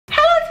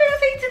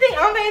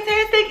I'm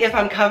fantastic. If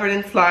I'm covered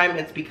in slime,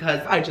 it's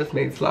because I just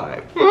made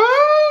slime.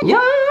 Yo.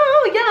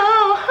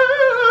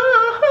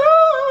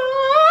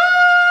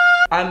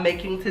 I'm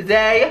making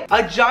today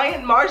a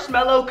giant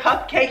marshmallow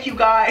cupcake, you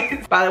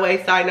guys. By the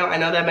way, side note, I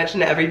know that I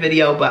mentioned in every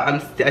video, but I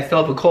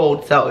still have a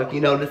cold, so if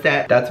you notice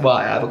that, that's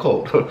why I have a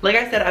cold. Like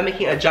I said, I'm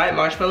making a giant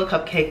marshmallow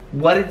cupcake.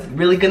 What it's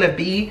really gonna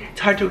be,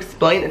 it's hard to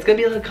explain. It's gonna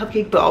be like a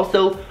cupcake, but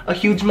also a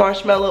huge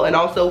marshmallow and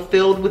also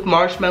filled with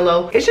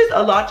marshmallow. It's just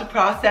a lot to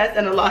process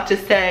and a lot to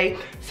say,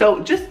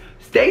 so just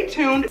stay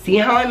tuned, see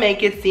how I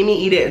make it, see me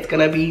eat it. It's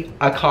gonna be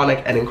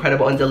iconic and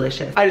incredible and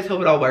delicious. I just hope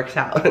it all works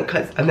out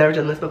because I've never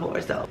done this before,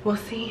 so we'll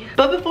see.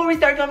 But before we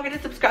start, don't forget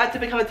to subscribe to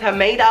become a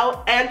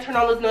tomato and turn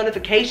on those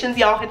notifications.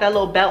 Y'all hit that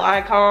little bell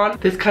icon.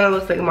 This kind of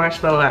looks like a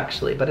marshmallow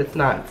actually, but it's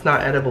not. It's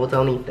not edible.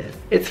 Don't eat this.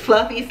 It's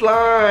fluffy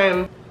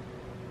slime.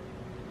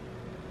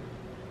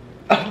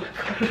 Oh my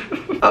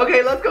god.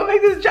 Okay, let's go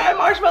make this giant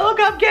marshmallow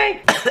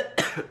cupcake.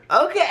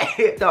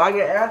 Okay, so I'm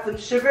gonna add some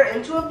sugar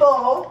into a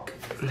bowl.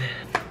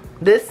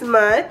 This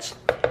much.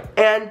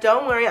 And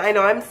don't worry, I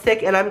know I'm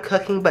sick and I'm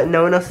cooking, but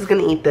no one else is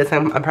gonna eat this.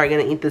 I'm probably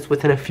gonna eat this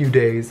within a few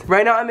days.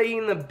 Right now I'm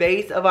making the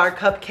base of our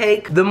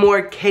cupcake, the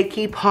more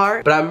cakey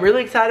part, but I'm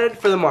really excited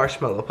for the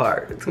marshmallow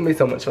part. It's gonna be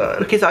so much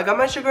fun. Okay, so I got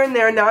my sugar in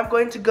there. Now I'm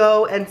going to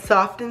go and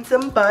soften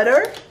some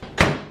butter.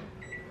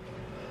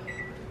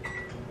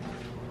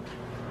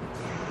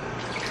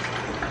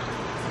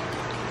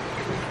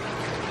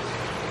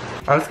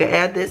 I'm just gonna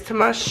add this to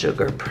my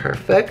sugar,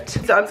 perfect.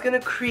 So I'm just gonna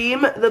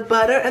cream the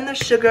butter and the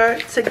sugar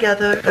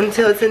together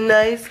until it's a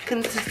nice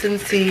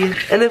consistency.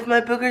 And if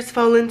my boogers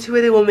fall into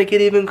it, it will make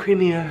it even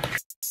creamier.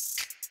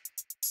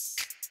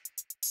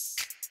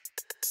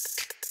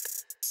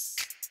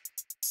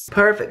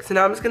 Perfect, so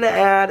now I'm just gonna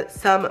add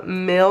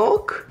some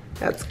milk.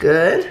 That's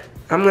good.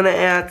 I'm gonna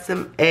add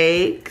some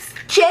eggs.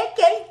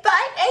 Chicken, 5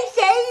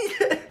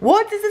 eggs.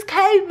 What does this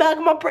code make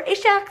my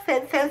British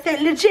accent sound so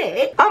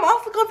legit? I'm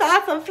also going to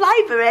add some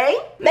flavouring.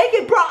 Make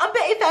it bright and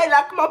bitty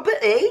like my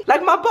booty.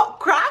 Like my butt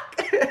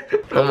crack.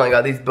 Oh my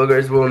god, these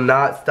boogers will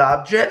not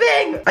stop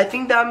dripping. I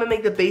think that I'm gonna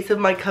make the base of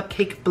my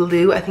cupcake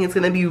blue. I think it's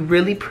gonna be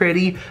really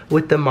pretty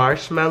with the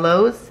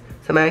marshmallows.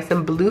 So I'm adding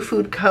some blue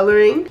food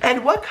coloring.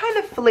 And what kind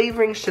of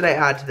flavoring should I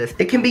add to this?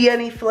 It can be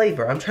any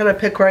flavor. I'm trying to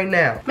pick right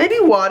now. Maybe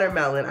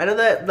watermelon. I know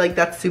that like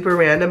that's super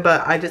random,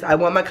 but I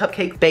want my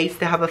cupcake base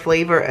to have a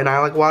flavor and I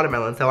like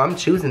watermelon, so I'm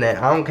choosing it.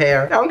 I don't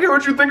care. I don't care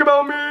what you think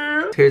about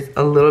me. Here's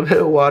a little bit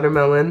of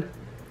watermelon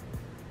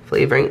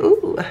flavoring.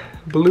 Ooh,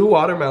 blue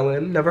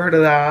watermelon. Never heard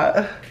of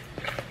that.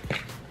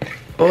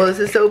 Oh, this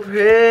is so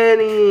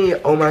pretty.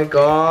 Oh my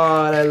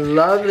god, I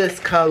love this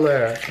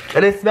color.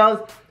 And it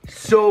smells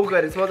so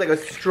good. It smells like a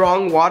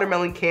strong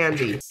watermelon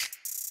candy.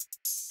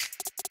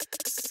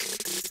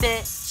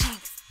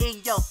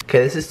 Okay,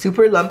 this is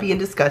super lumpy and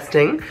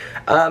disgusting.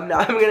 Now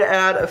I'm gonna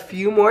add a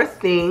few more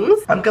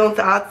things. I'm going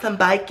to add some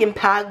baking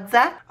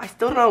powder. I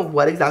still don't know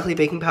what exactly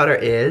baking powder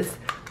is.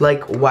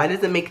 Like, why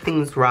does it make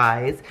things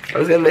rise?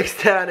 I'm just gonna mix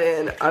that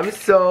in. I'm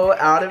so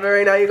out of it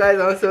right now, you guys.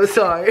 I'm so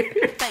sorry.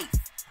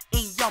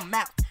 In your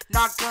mouth.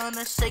 Not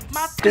gonna shake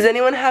my. Does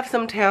anyone have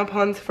some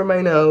tampons for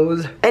my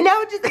nose? And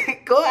now just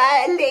go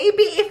add a little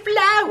bit of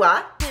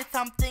flour.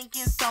 I'm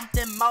thinking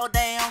something more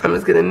down. I'm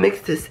just gonna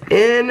mix this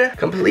in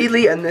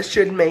completely, and this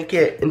should make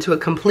it into a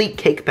complete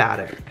cake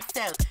batter.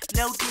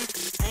 No,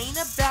 this ain't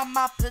about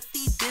my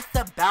pussy, this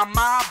about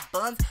my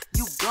buns.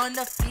 You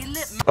gonna feel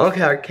it.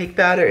 Okay, our cake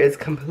batter is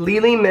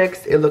completely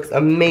mixed. It looks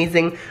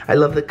amazing. I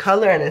love the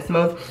color and it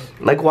smells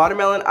like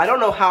watermelon. I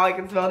don't know how I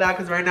can smell that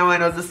because right now my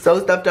nose is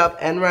so stuffed up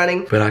and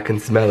running, but I can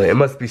smell it. It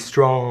must be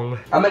strong.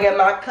 I'm gonna get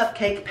my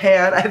cupcake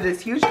pan. I have this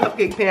huge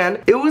cupcake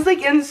pan. It was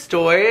like in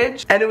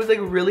storage and it was like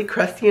really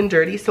crusty and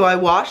dirty, so I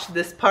washed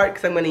this part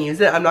because I'm gonna use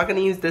it. I'm not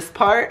gonna use this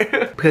part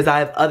because I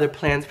have other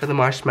plans for the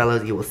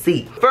marshmallows you will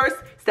see. First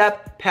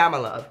step,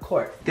 Pamela, of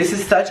course. This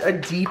is such a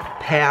deep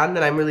pan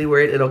that I'm really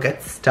worried it'll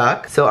get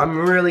stuck. So I'm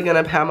really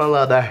gonna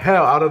Pamela the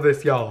hell out of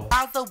this, y'all.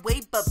 Out the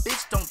way, but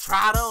bitch, don't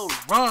try to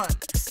run.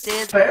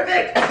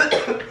 Perfect.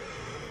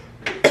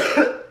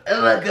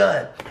 Oh my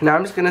god. Now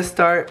I'm just gonna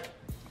start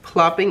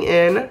plopping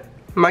in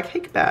my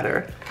cake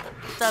batter.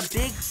 The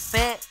big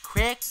fat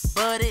crack,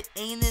 but it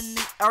ain't in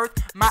the earth.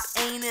 My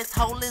anus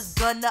hole is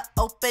gonna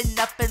open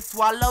up and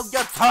swallow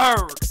your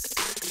turd.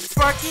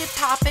 Spark it,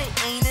 pop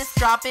it, anus,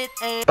 drop it,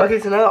 and... Okay,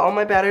 so now that all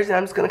my batter's in,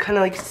 I'm just gonna kind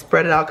of like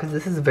spread it out because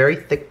this is a very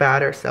thick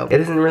batter, so it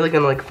isn't really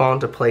gonna like fall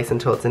into place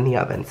until it's in the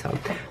oven. So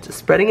just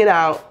spreading it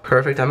out.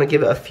 Perfect. I'm gonna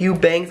give it a few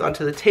bangs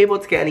onto the table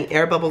to get any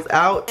air bubbles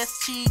out.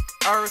 Cheek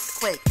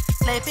earthquake.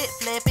 Flip it,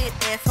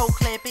 asshole,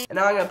 clip it. And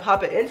now I'm gonna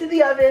pop it into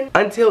the oven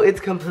until it's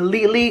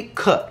completely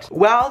cooked.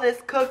 While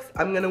this cooks,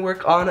 I'm gonna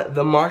work on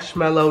the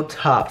marshmallow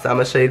tops. I'm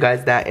gonna show you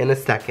guys that in a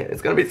second.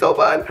 It's gonna be so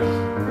fun.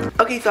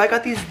 Okay, so I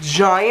got these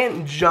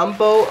giant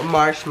jumbo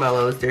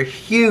marshmallows. They're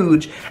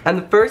huge. And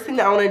the first thing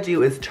that I wanna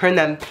do is turn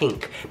them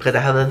pink because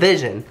I have a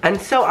vision.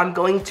 And so I'm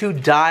going to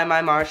dye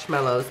my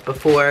marshmallows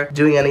before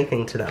doing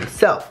anything to them.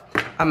 So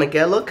I'm gonna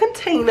get a little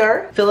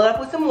container, fill it up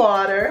with some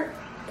water.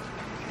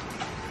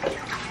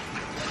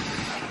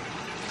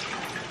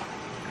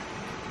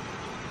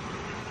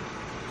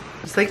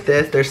 Just like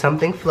this, there's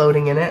something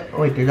floating in it.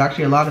 Oh wait, there's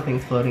actually a lot of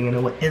things floating in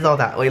it. What is all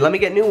that? Wait, let me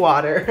get new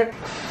water.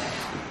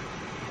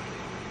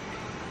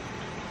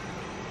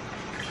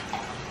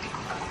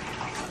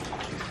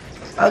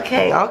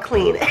 Okay, all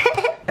clean.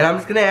 And I'm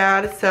just gonna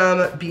add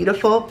some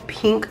beautiful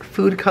pink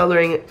food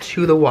coloring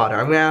to the water.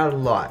 I'm gonna add a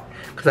lot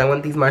because I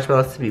want these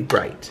marshmallows to be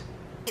bright.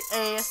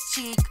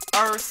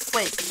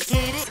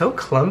 So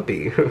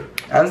clumpy.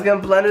 I'm just gonna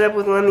blend it up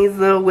with one of these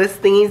little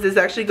whisk thingies. This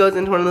actually goes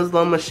into one of those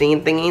little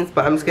machine thingies,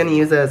 but I'm just gonna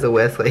use it as a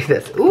whisk like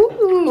this.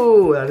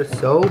 Ooh, that is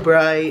so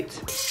bright.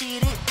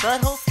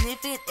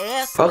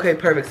 Okay,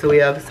 perfect. So we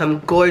have some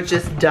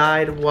gorgeous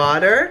dyed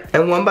water.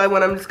 And one by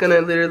one, I'm just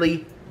gonna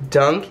literally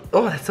dunk.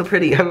 Oh, that's so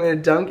pretty. I'm gonna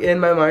dunk in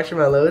my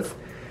marshmallows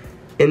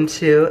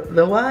into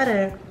the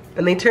water.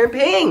 And they turn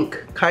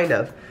pink, kind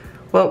of.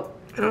 Well,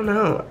 I don't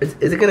know. Is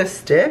it gonna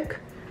stick?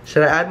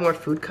 Should I add more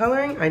food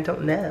coloring? I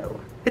don't know.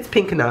 It's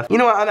pink enough. You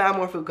know what? I'm gonna add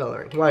more food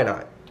coloring. Why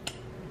not?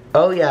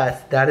 Oh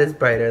yes, that is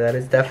brighter. That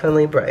is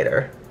definitely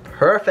brighter.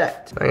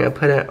 Perfect. I'm gonna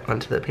put it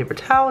onto the paper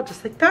towel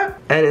just like that.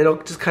 And it'll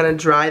just kind of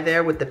dry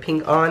there with the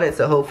pink on it.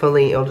 So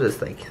hopefully it'll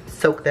just like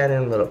soak that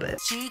in a little bit.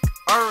 Cheek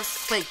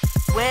earthquake.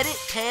 Wet it,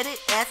 pet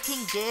it, ass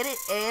can get it.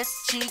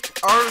 Ass cheek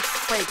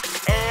earthquake.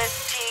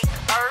 Ass cheek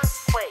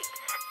earthquake.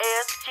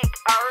 Ass cheek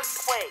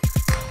earthquake.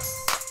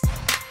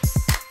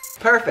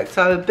 Perfect,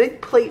 so I have a big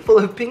plate full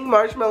of pink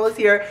marshmallows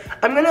here.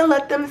 I'm gonna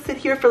let them sit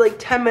here for like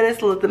 10 minutes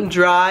to let them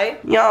dry.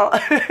 Y'all,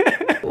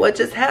 what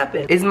just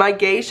happened? Is my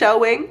gay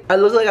showing? I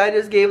look like I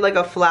just gave like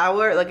a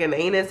flower, like an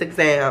anus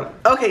exam.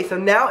 Okay, so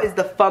now is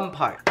the fun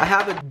part. I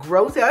have a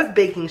gross ass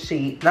baking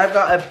sheet and I've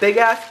got a big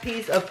ass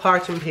piece of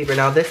parchment paper.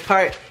 Now this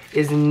part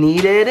is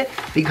needed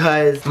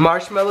because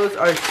marshmallows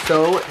are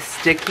so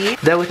sticky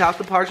that without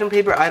the parchment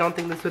paper, I don't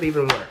think this would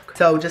even work.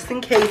 So just in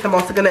case, I'm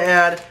also gonna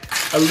add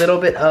a little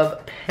bit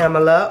of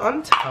Pamela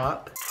on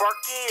top.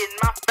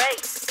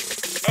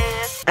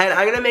 And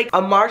I'm gonna make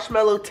a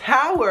marshmallow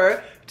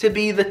tower to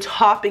be the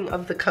topping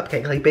of the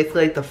cupcake, like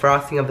basically like the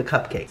frosting of the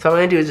cupcake. So what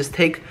I'm gonna do is just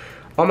take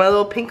all my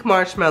little pink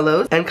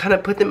marshmallows and kind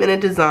of put them in a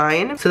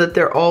design so that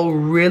they're all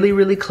really,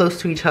 really close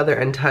to each other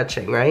and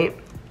touching, right?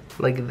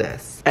 Like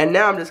this. And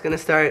now I'm just gonna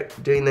start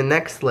doing the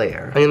next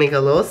layer. I'm gonna make it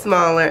a little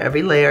smaller,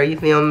 every layer, you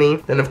feel me?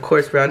 Then of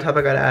course, right on top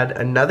I gotta add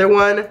another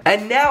one.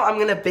 And now I'm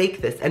gonna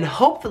bake this. And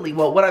hopefully,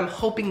 well, what I'm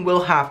hoping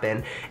will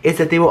happen is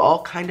that they will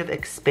all kind of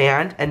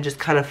expand and just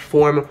kind of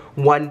form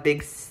one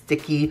big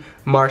sticky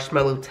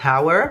marshmallow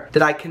tower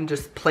that I can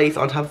just place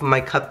on top of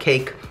my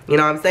cupcake. You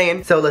know what I'm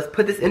saying? So let's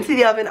put this into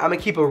the oven. I'm gonna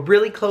keep a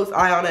really close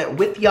eye on it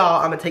with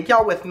y'all. I'm gonna take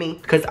y'all with me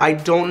because I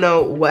don't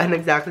know when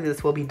exactly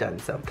this will be done.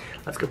 So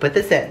let's go put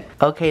this in.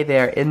 Okay,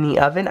 there in the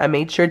oven, I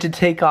made sure to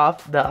take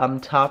off the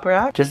top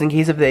rack just in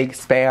case if they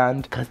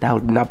expand because that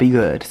would not be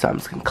good. So I'm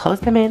just gonna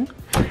close them in.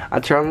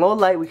 I'll turn on a low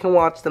light. We can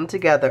watch them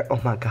together.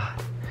 Oh my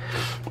God.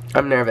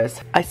 I'm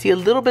nervous. I see a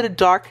little bit of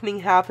darkening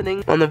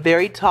happening on the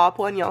very top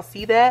one. Y'all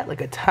see that?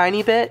 Like a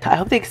tiny bit. I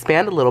hope they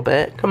expand a little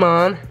bit. Come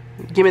on.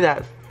 Give me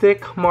that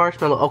thick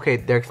marshmallow. Okay,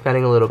 they're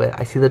expanding a little bit.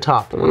 I see the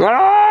top.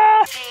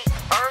 Ah! Cheek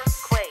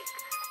earthquake.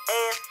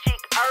 Ass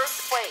cheek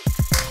earthquake.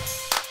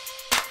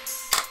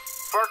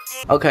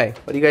 Okay,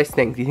 what do you guys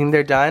think? Do you think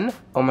they're done?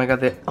 Oh my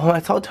God, oh,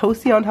 it's all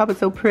toasty on top. It's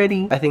so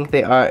pretty. I think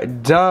they are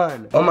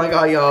done. Oh my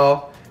God,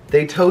 y'all.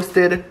 They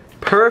toasted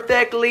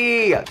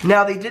perfectly.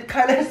 Now they did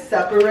kind of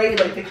separate,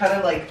 like they kind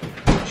of like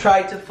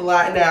tried to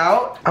flatten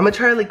out. I'm gonna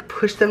try to like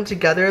push them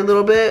together a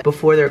little bit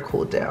before they're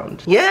cooled down.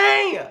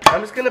 Yay!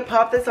 I'm just gonna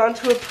pop this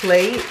onto a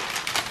plate,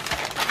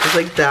 just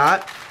like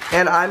that.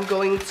 And I'm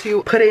going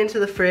to put it into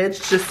the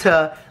fridge just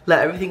to let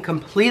everything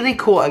completely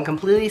cool and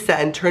completely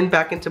set and turn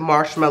back into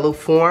marshmallow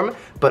form,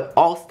 but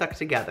all stuck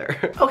together.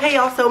 Okay,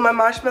 y'all, so my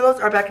marshmallows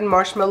are back in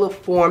marshmallow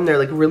form. They're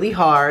like really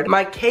hard.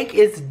 My cake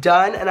is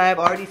done and I have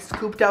already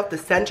scooped out the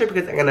center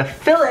because I'm gonna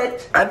fill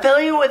it. I'm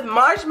filling it with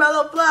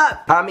marshmallow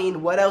fluff. I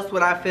mean, what else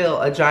would I fill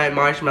a giant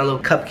marshmallow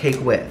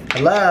cupcake with?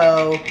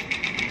 Hello?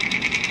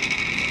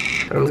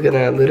 I'm just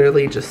gonna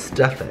literally just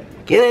stuff it.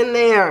 Get in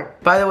there.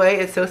 By the way,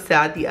 it's so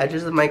sad. The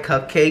edges of my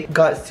cupcake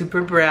got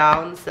super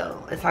brown,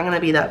 so it's not gonna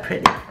be that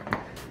pretty.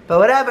 But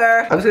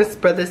whatever. I'm just gonna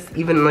spread this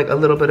even like a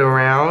little bit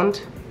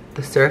around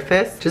the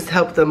surface. Just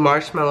help the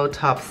marshmallow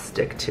top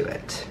stick to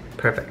it.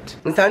 Perfect.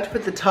 It's time to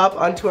put the top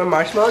onto our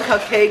marshmallow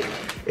cupcake.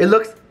 It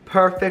looks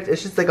perfect.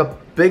 It's just like a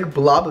big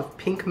blob of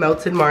pink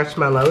melted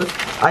marshmallows.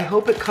 I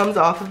hope it comes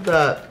off of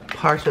the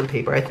parchment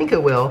paper. I think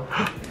it will.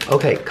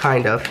 Okay,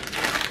 kind of.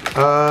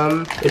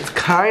 It's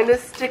kind of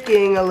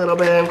sticking a little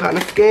bit. I'm kind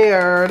of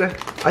scared.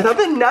 I thought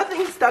that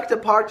nothing stuck to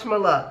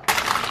Parchmala.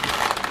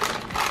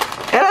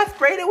 And I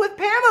sprayed it with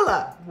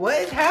Pamela. What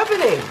is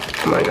happening?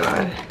 Oh my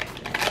God.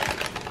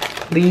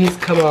 Please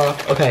come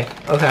off. Okay,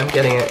 okay, I'm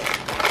getting it.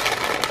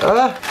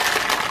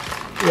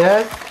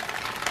 Yes.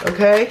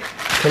 Okay,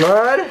 come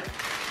on.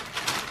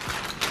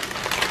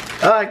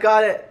 Oh, I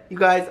got it. You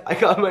guys, I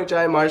got my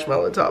giant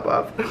marshmallow top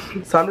off.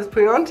 So I'm just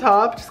putting it on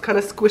top, just kind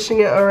of squishing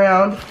it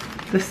around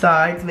the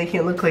sides, making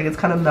it look like it's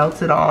kind of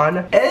melted on.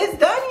 And it's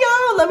done,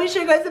 y'all. let me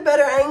show you guys a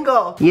better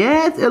angle.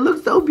 Yes, it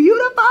looks so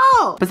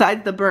beautiful.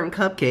 Besides the burnt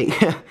cupcake,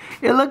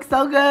 it looks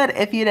so good.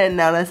 If you didn't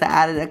notice, I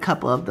added a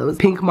couple of those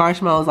pink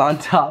marshmallows on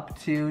top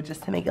too,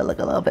 just to make it look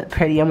a little bit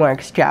prettier, more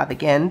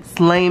extravagant.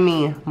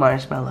 Slimy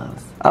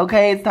marshmallows.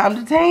 Okay, it's time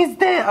to taste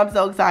it. I'm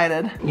so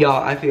excited.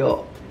 Y'all, I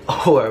feel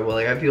horrible.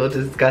 Like, I feel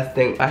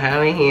disgusting. I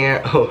have it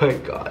here. Oh my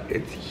god,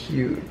 it's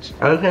huge.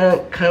 I'm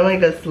gonna kind of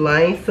like a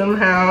slice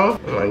somehow.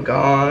 Oh my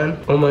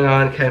god. Oh my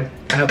god, okay.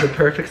 I have the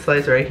perfect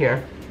slice right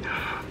here.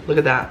 Look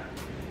at that.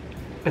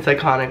 It's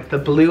iconic. The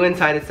blue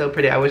inside is so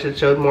pretty. I wish it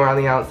showed more on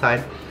the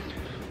outside.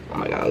 Oh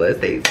my god, let's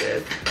taste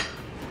this.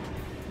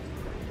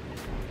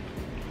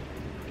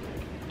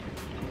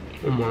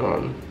 Oh my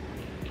god.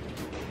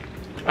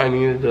 I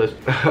needed this.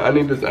 I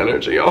need this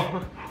energy,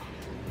 y'all.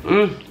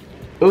 It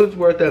was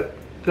worth it.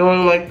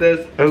 Feeling like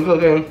this and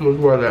cooking was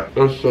worth it.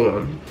 It's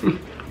so good.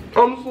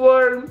 I'm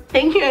sweating.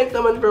 Thank you guys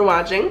so much for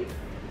watching.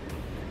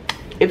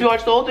 If you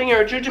watched the whole thing,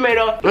 you're a true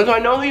tomato. And so I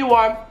know who you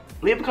are.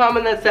 Leave a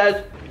comment that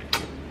says,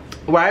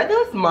 why are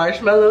those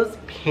marshmallows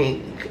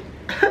pink?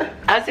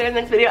 I'll see you in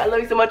the next video. I love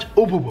you so much.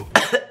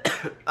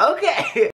 Okay.